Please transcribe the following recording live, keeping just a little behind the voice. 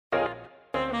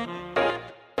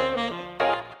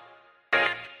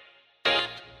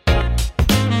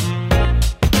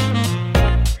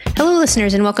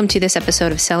listeners, and welcome to this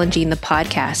episode of Cell and Gene, the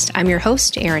podcast. I'm your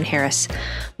host, Erin Harris.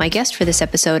 My guest for this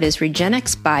episode is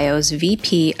REGENXBIO's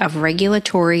VP of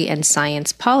Regulatory and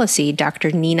Science Policy,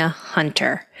 Dr. Nina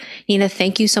Hunter. Nina,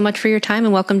 thank you so much for your time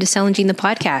and welcome to Cell and Gene, the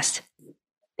podcast.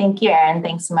 Thank you, Erin.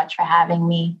 Thanks so much for having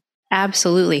me.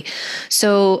 Absolutely.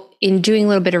 So in doing a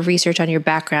little bit of research on your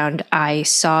background, I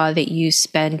saw that you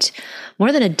spent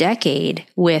more than a decade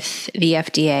with the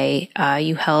FDA.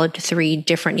 You held 3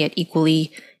 different yet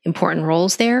equally important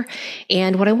roles there.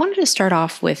 And what I wanted to start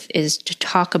off with is to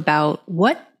talk about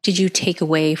what did you take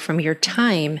away from your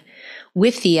time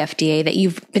with the FDA that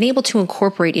you've been able to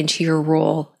incorporate into your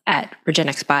role at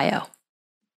REGENXBIO?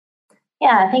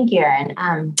 Yeah, thank you, Erin.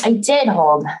 I did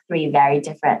hold 3 very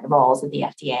different roles at the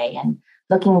FDA. And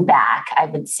looking back, I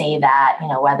would say that,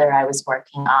 whether I was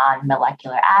working on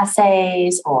molecular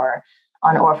assays or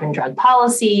on orphan drug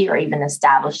policy or even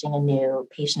establishing a new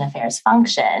patient affairs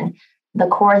function, the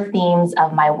core themes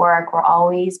of my work were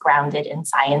always grounded in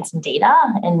science and data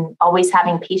and always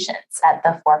having patients at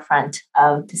the forefront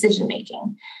of decision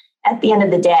making. At the end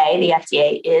of the day, the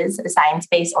FDA is a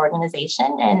science-based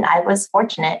organization, and I was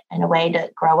fortunate in a way to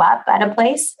grow up at a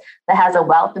place that has a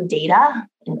wealth of data,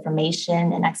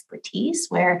 information, and expertise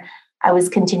where I was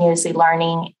continuously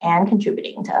learning and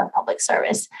contributing to public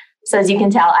service. So as you can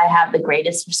tell, I have the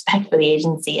greatest respect for the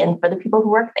agency and for the people who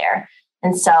work there.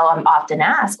 And so I'm often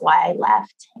asked why I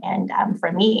left. And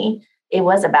for me, it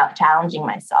was about challenging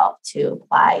myself to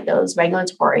apply those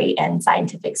regulatory and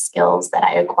scientific skills that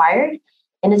I acquired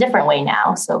in a different way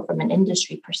now. So from an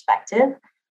industry perspective,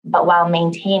 but while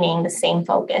maintaining the same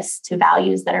focus to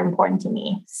values that are important to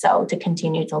me. So to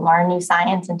continue to learn new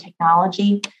science and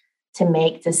technology, to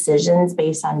make decisions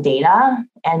based on data,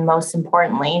 and most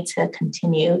importantly, to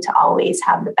continue to always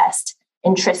have the best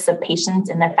interests of patients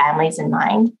and their families in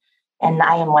mind. And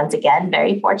I am once again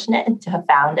very fortunate to have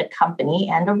found a company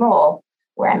and a role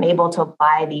where I'm able to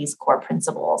apply these core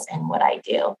principles in what I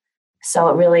do. So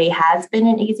it really has been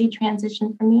an easy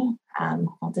transition for me,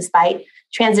 despite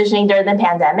transitioning during the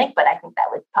pandemic, but I think that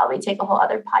would probably take a whole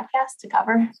other podcast to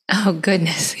cover. Oh,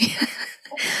 goodness.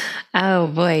 Oh,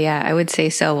 boy. Yeah, I would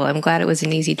say so. Well, I'm glad it was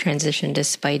an easy transition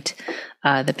despite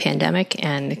the pandemic,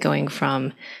 and going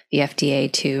from the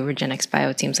FDA to REGENXBIO,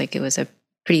 it seems like it was a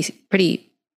pretty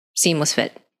seamless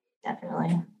fit.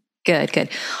 Definitely. Good. All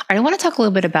right, I want to talk a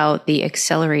little bit about the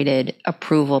accelerated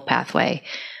approval pathway.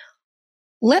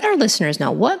 Let our listeners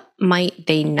know, what might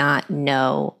they not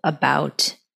know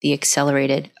about the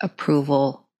accelerated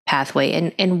approval pathway,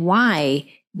 and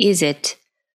why is it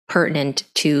pertinent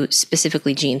to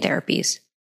specifically gene therapies?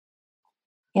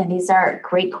 Yeah, these are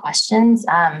great questions,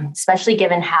 especially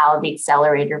given how the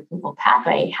accelerated approval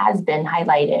pathway has been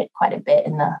highlighted quite a bit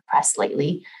in the press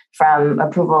lately, from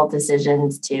approval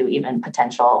decisions to even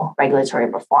potential regulatory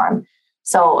reform.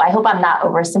 So I hope I'm not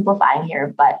oversimplifying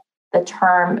here, but the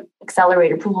term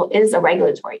accelerated approval is a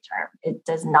regulatory term. It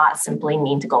does not simply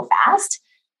mean to go fast.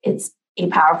 It's a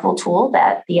powerful tool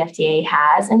that the FDA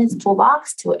has in its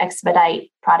toolbox to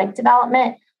expedite product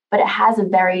development, but it has a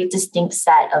very distinct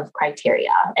set of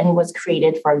criteria and was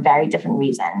created for a very different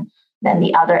reason than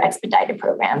the other expedited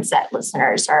programs that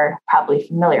listeners are probably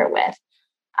familiar with.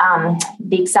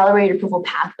 The accelerated approval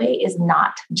pathway is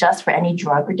not just for any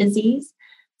drug or disease.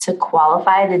 To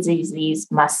qualify, the disease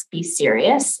must be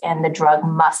serious and the drug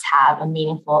must have a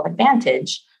meaningful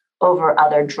advantage over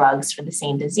other drugs for the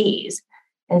same disease.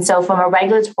 And so from a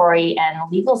regulatory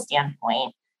and legal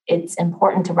standpoint, it's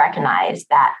important to recognize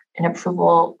that an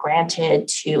approval granted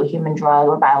to a human drug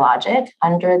or biologic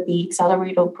under the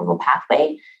accelerated approval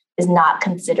pathway is not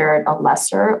considered a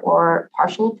lesser or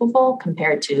partial approval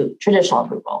compared to traditional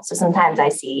approval. So sometimes I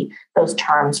see those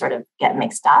terms sort of get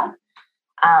mixed up.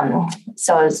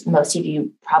 So as most of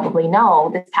you probably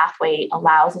know, this pathway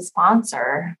allows a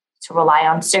sponsor to rely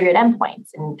on surrogate endpoints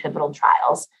in pivotal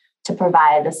trials to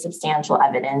provide the substantial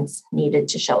evidence needed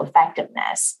to show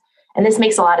effectiveness. And this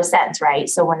makes a lot of sense, right?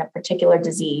 So when a particular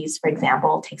disease, for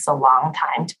example, takes a long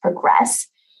time to progress,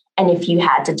 and if you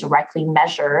had to directly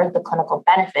measure the clinical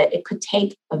benefit, it could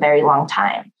take a very long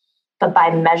time. But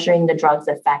by measuring the drug's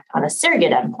effect on a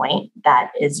surrogate endpoint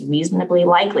that is reasonably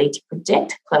likely to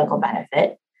predict clinical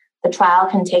benefit, the trial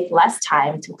can take less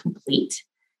time to complete.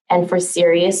 And for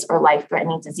serious or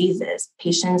life-threatening diseases,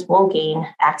 patients will gain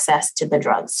access to the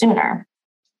drug sooner.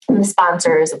 And the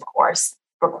sponsor is, of course,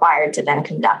 required to then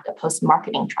conduct a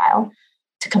post-marketing trial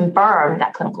to confirm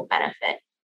that clinical benefit.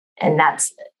 And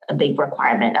that's a big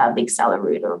requirement of the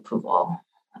accelerated approval.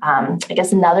 I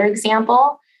guess another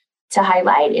example to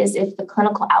highlight is if the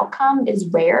clinical outcome is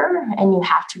rare and you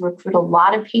have to recruit a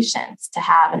lot of patients to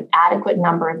have an adequate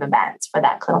number of events for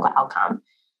that clinical outcome.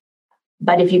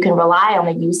 But if you can rely on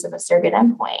the use of a surrogate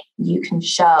endpoint, you can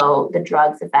show the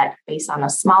drug's effect based on a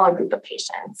smaller group of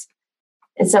patients.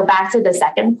 And so back to the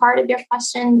second part of your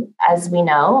question, as we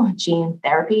know, gene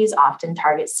therapies often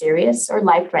target serious or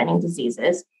life-threatening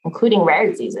diseases, including rare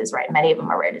diseases, right? Many of them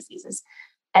are rare diseases.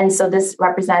 And so this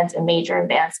represents a major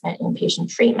advancement in patient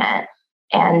treatment,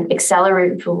 and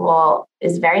accelerated approval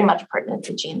is very much pertinent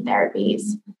to gene therapies.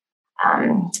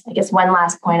 I guess one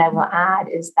last point I will add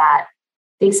is that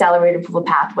the accelerated approval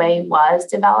pathway was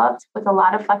developed with a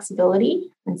lot of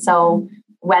flexibility. And so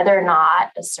whether or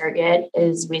not a surrogate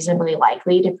is reasonably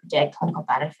likely to predict clinical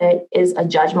benefit is a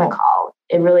judgment call.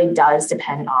 It really does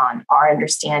depend on our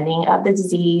understanding of the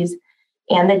disease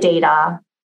and the data.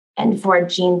 And for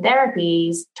gene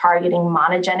therapies targeting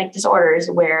monogenic disorders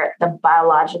where the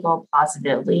biological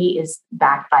plausibility is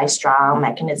backed by strong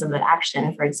mechanism of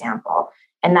action, for example,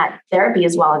 and that therapy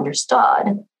is well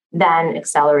understood, then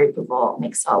accelerated approval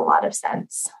makes a lot of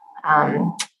sense.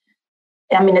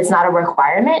 It's not a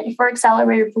requirement for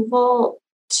accelerated approval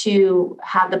to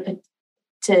have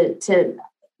to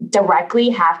directly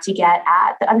have to get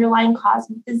at the underlying cause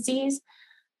of the disease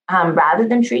rather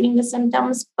than treating the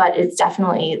symptoms, but it's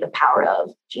definitely the power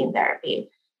of gene therapy.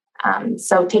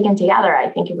 So taken together, I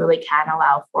think it really can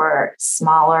allow for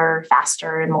smaller,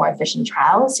 faster, and more efficient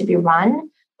trials to be run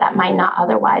that might not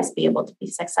otherwise be able to be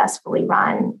successfully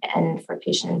run, and for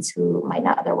patients who might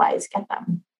not otherwise get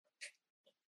them.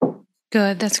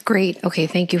 Good. That's great. Okay.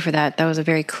 Thank you for that. That was a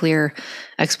very clear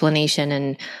explanation.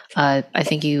 And I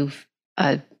think you've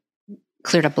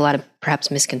cleared up a lot of perhaps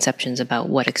misconceptions about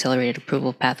what accelerated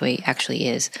approval pathway actually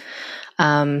is.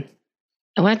 I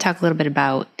want to talk a little bit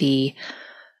about the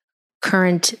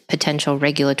current potential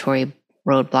regulatory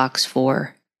roadblocks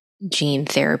for gene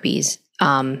therapies.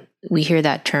 We hear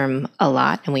that term a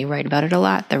lot and we write about it a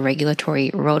lot, the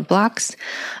regulatory roadblocks.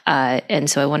 And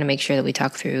so I want to make sure that we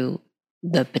talk through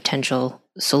the potential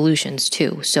solutions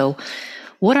too. So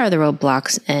what are the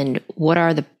roadblocks and what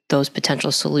are those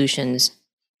potential solutions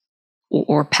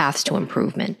or paths to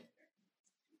improvement?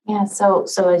 Yeah, so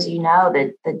as you know,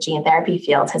 the gene therapy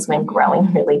field has been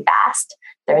growing really fast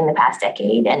during the past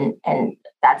decade, and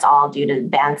that's all due to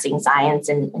advancing science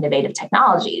and innovative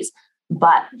technologies.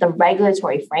 But the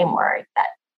regulatory framework that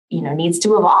needs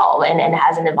to evolve and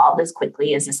hasn't evolved as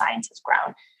quickly as the science has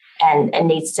grown, and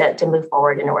needs to move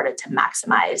forward in order to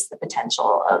maximize the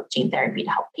potential of gene therapy to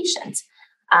help patients.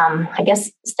 I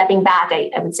guess stepping back,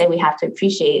 I would say we have to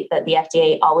appreciate that the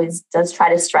FDA always does try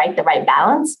to strike the right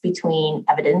balance between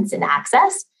evidence and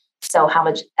access. So how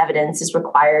much evidence is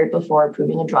required before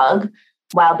approving a drug,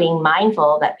 while being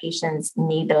mindful that patients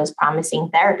need those promising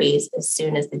therapies as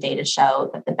soon as the data show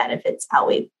that the benefits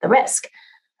outweigh the risk.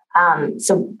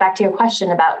 So back to your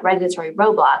question about regulatory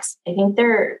roadblocks, I think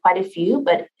there are quite a few,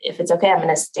 but if it's okay, I'm going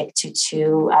to stick to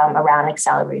two around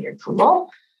accelerated approval.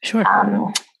 Sure.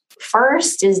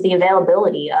 First is the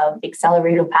availability of the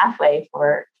accelerated pathway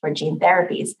for gene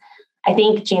therapies. I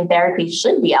think gene therapies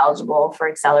should be eligible for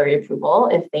accelerated approval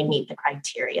if they meet the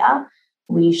criteria.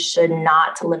 We should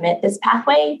not limit this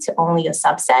pathway to only a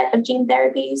subset of gene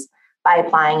therapies by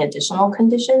applying additional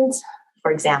conditions.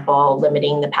 For example,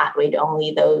 limiting the pathway to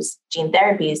only those gene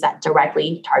therapies that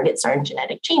directly target certain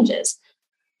genetic changes.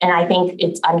 And I think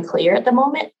it's unclear at the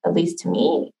moment, at least to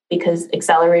me, because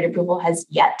accelerated approval has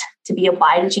yet to be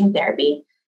applied to gene therapy,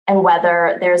 and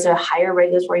whether there's a higher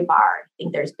regulatory bar. I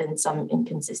think there's been some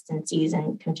inconsistencies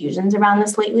and confusions around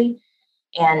this lately.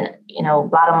 And,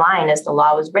 bottom line, as the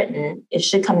law was written, it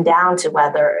should come down to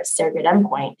whether a surrogate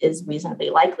endpoint is reasonably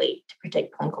likely to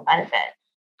predict clinical benefit.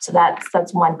 So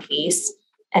that's one piece.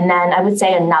 And then I would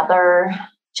say another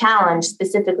challenge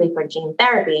specifically for gene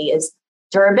therapy is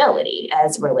durability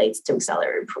as relates to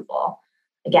accelerated approval.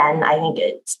 Again, I think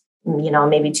it's,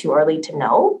 maybe too early to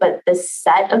know, but this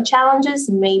set of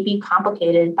challenges may be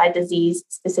complicated by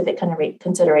disease-specific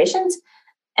considerations.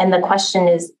 And the question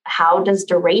is, how does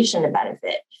duration of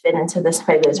benefit fit into this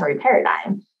regulatory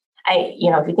paradigm? If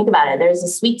you think about it, there's a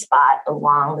sweet spot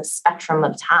along the spectrum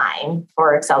of time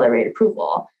for accelerated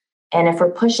approval. And if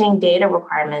we're pushing data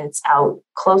requirements out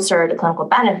closer to clinical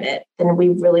benefit, then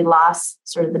we've really lost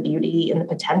sort of the beauty and the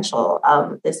potential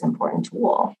of this important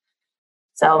tool.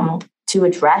 So to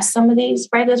address some of these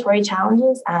regulatory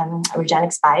challenges,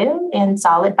 REGENXBIO and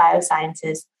Solid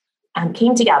Biosciences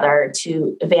came together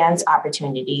to advance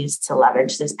opportunities to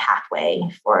leverage this pathway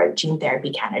for gene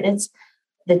therapy candidates.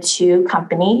 The two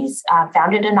companies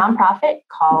founded a nonprofit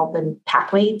called the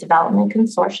Pathway Development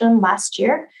Consortium last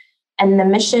year. And the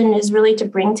mission is really to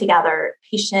bring together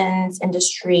patients,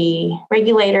 industry,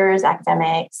 regulators,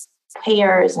 academics,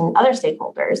 payers, and other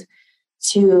stakeholders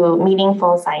to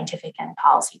meaningful scientific and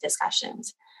policy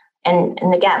discussions. And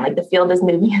again, like the field is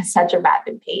moving at such a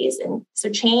rapid pace. And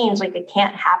so change, like it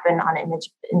can't happen on an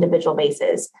individual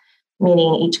basis,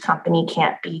 meaning each company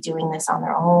can't be doing this on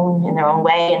their own, in their own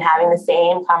way, and having the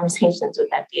same conversations with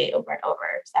FDA over and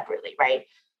over separately, right?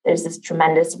 There's this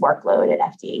tremendous workload at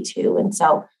FDA too. And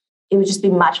so it would just be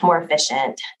much more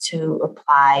efficient to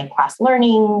apply cross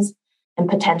learnings and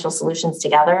potential solutions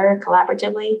together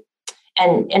collaboratively.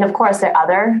 And of course, there are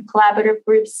other collaborative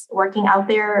groups working out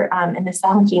there in the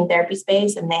cell and gene therapy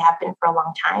space, and they have been for a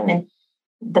long time. And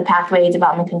the Pathway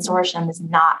Development Consortium is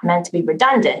not meant to be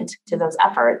redundant to those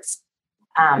efforts.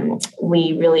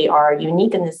 We really are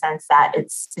unique in the sense that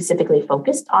it's specifically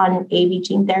focused on AAV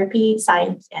gene therapy,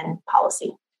 science, and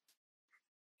policy.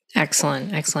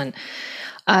 Excellent.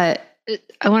 I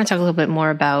want to talk a little bit more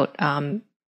about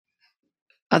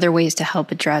other ways to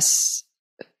help address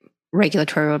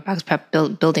regulatory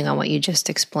roadblocks, building on what you just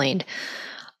explained.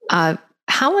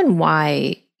 How and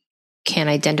why can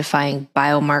identifying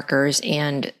biomarkers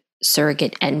and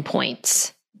surrogate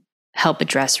endpoints help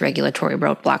address regulatory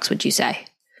roadblocks, would you say?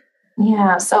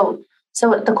 Yeah, so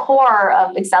at the core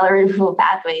of accelerated approval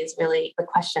pathway is really the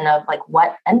question of like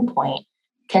what endpoint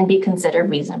can be considered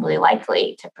reasonably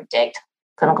likely to predict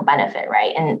clinical benefit,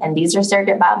 right? And these are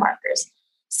surrogate biomarkers.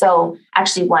 So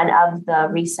actually one of the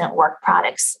recent work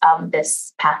products of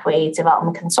this Pathway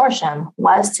Development Consortium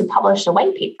was to publish a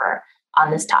white paper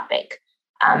on this topic.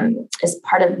 As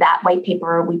part of that white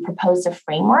paper, we proposed a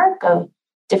framework of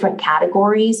different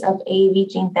categories of AAV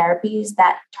gene therapies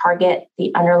that target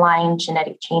the underlying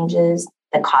genetic changes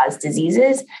that cause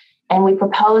diseases. And we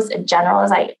proposed a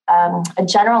generalized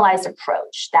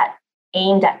approach that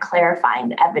aimed at clarifying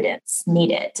the evidence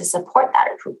needed to support that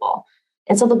approval.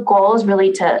 And so the goal is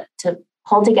really to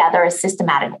pull together a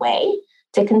systematic way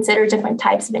to consider different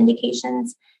types of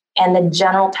indications and the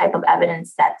general type of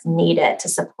evidence that's needed to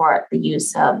support the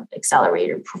use of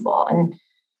accelerated approval. And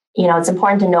it's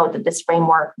important to note that this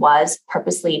framework was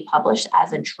purposely published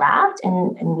as a draft,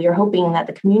 and we are hoping that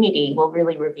the community will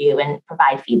really review and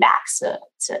provide feedback to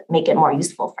make it more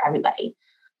useful for everybody.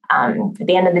 At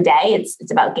the end of the day,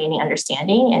 it's about gaining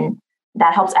understanding, and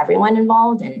that helps everyone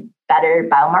involved, and better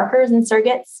biomarkers and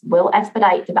surrogates will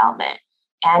expedite development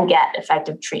and get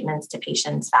effective treatments to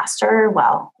patients faster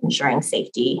while ensuring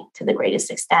safety to the greatest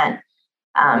extent.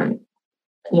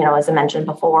 As I mentioned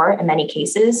before, in many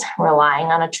cases, relying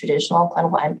on a traditional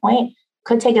clinical endpoint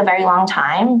could take a very long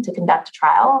time to conduct a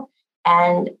trial,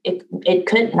 and it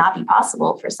could not be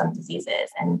possible for some diseases.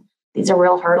 And these are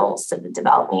real hurdles to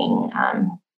developing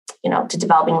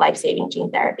life-saving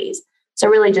gene therapies. So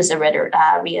really just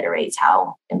reiterates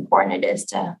how important it is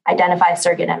to identify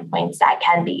surrogate endpoints that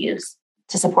can be used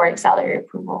to support accelerated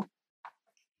approval.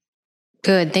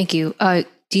 Good, thank you.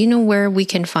 Do you know where we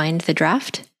can find the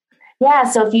draft? Yeah,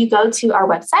 so if you go to our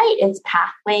website, it's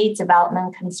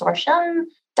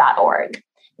pathwaydevelopmentconsortium.org.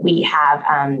 We have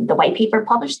the white paper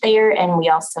published there, and we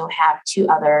also have 2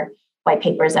 other white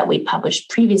papers that we published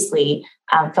previously,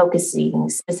 focusing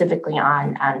specifically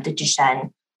on the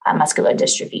Duchenne muscular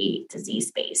dystrophy disease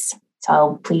space.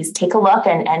 So please take a look,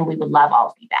 and we would love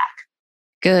all feedback.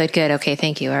 Good. Okay,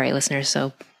 thank you. All right, listeners.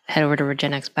 So head over to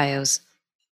REGENXBIO's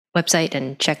website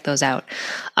and check those out.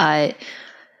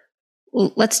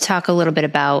 Let's talk a little bit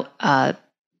about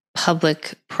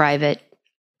public-private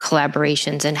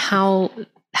collaborations and how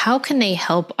can they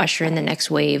help usher in the next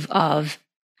wave of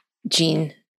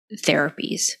gene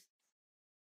therapies?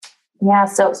 Yeah,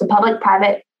 so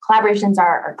public-private collaborations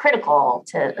are critical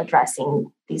to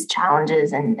addressing these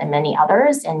challenges and many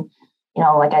others. And,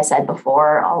 like I said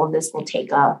before, all of this will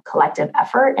take a collective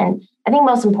effort. And I think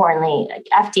most importantly,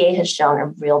 FDA has shown a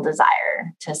real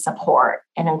desire to support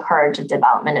and encourage the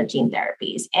development of gene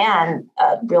therapies and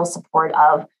a real support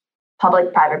of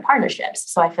public-private partnerships.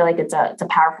 So I feel like it's a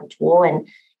powerful tool,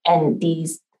 and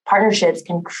these partnerships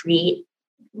can create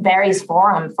various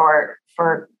forum for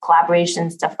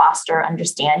collaborations to foster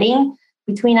understanding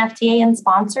between FDA and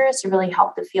sponsors to really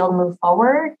help the field move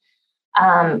forward.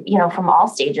 From all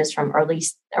stages, from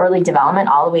early development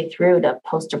all the way through to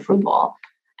post-approval.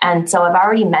 And so I've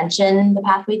already mentioned the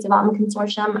Pathway Development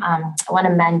Consortium. I want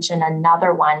to mention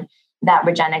another one that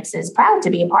REGENXBIO is proud to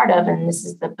be a part of, and this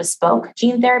is the Bespoke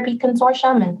Gene Therapy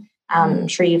Consortium. And I'm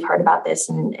sure you've heard about this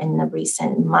in the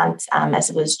recent months as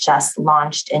it was just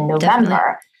launched in November.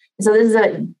 Definitely. So this is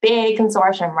a big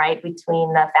consortium, right,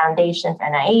 between the Foundation for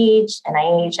NIH,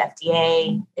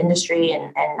 FDA, industry,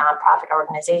 and nonprofit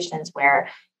organizations, where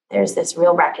there's this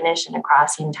real recognition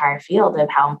across the entire field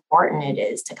of how important it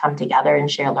is to come together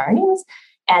and share learnings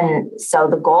And so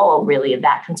the goal really of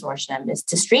that consortium is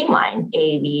to streamline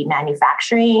AAV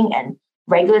manufacturing and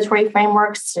regulatory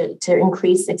frameworks to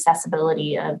increase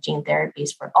accessibility of gene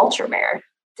therapies for ultra rare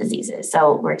diseases.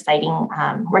 So we're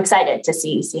excited to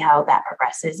see how that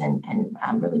progresses, and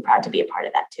I'm really proud to be a part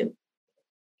of that too.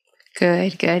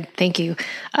 Good. Thank you.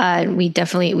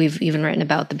 We've even written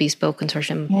about the Bespoke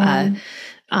Consortium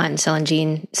on cell and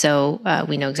gene. So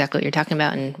we know exactly what you're talking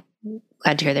about, and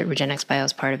glad to hear that REGENXBIO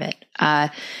is part of it.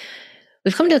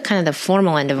 We've come to kind of the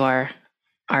formal end of our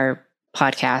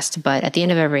podcast, but at the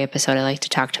end of every episode, I like to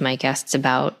talk to my guests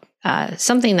about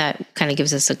something that kind of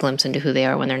gives us a glimpse into who they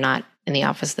are when they're not in the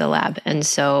office of the lab. And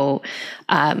so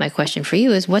my question for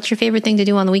you is, what's your favorite thing to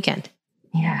do on the weekend?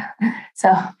 Yeah.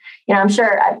 So, I'm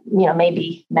sure,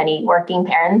 maybe many working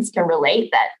parents can relate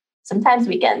that sometimes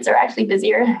weekends are actually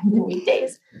busier than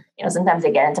weekdays. Sometimes I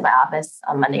get into my office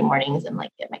on Monday mornings and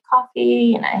get my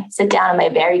coffee, and I sit down at my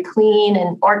very clean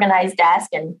and organized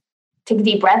desk and take a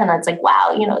deep breath. And it's like,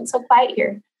 wow, it's so quiet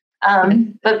here.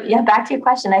 But yeah, back to your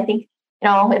question. I think,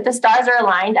 if the stars are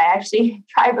aligned, I actually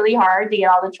try really hard to get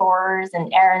all the chores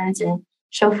and errands and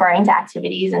chauffeuring to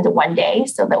activities into one day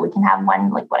so that we can have one,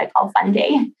 what I call fun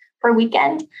day per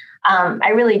weekend. I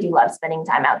really do love spending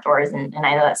time outdoors. And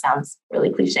I know that sounds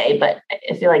really cliche, but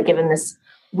I feel like given this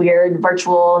weird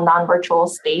virtual, non-virtual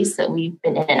space that we've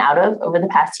been in and out of over the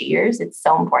past 2 years, it's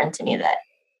so important to me that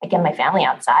I get my family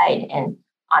outside. And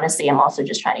honestly, I'm also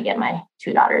just trying to get my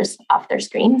 2 daughters off their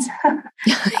screens.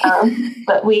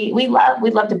 But we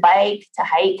love to bike, to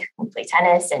hike, we play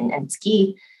tennis and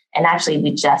ski. And actually,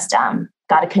 we just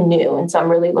got a canoe. And so I'm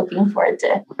really looking forward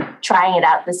to trying it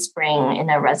out this spring in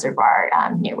a reservoir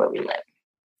near where we live.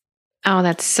 Oh,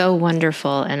 that's so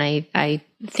wonderful. And I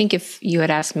think if you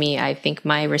had asked me, I think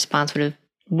my response would have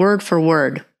word for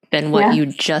word been what you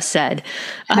just said.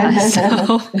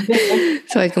 So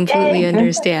I completely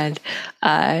understand.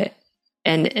 And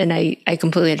I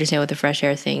completely understand with the fresh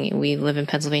air thing. We live in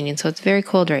Pennsylvania, and so it's very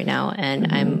cold right now.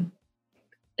 And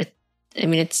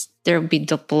there'll be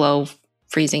below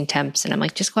freezing temps. And I'm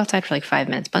like, just go outside for 5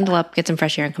 minutes, bundle up, get some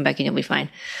fresh air and come back and you'll be fine.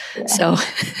 Yeah. So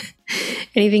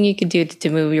anything you can do to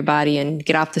move your body and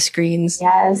get off the screens.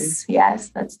 Yes.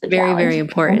 That's the very, challenge. very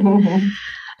important.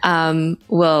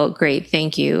 Well, great.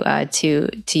 Thank you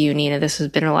to you, Nina. This has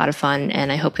been a lot of fun, and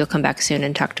I hope you'll come back soon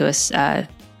and talk to us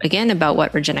again about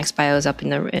what REGENXBIO is up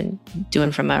and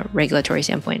doing from a regulatory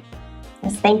standpoint.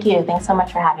 Yes, thank you. Thanks so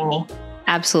much for having me.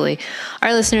 Absolutely.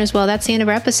 Our listeners, well, that's the end of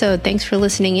our episode. Thanks for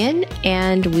listening in,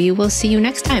 and we will see you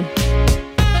next time.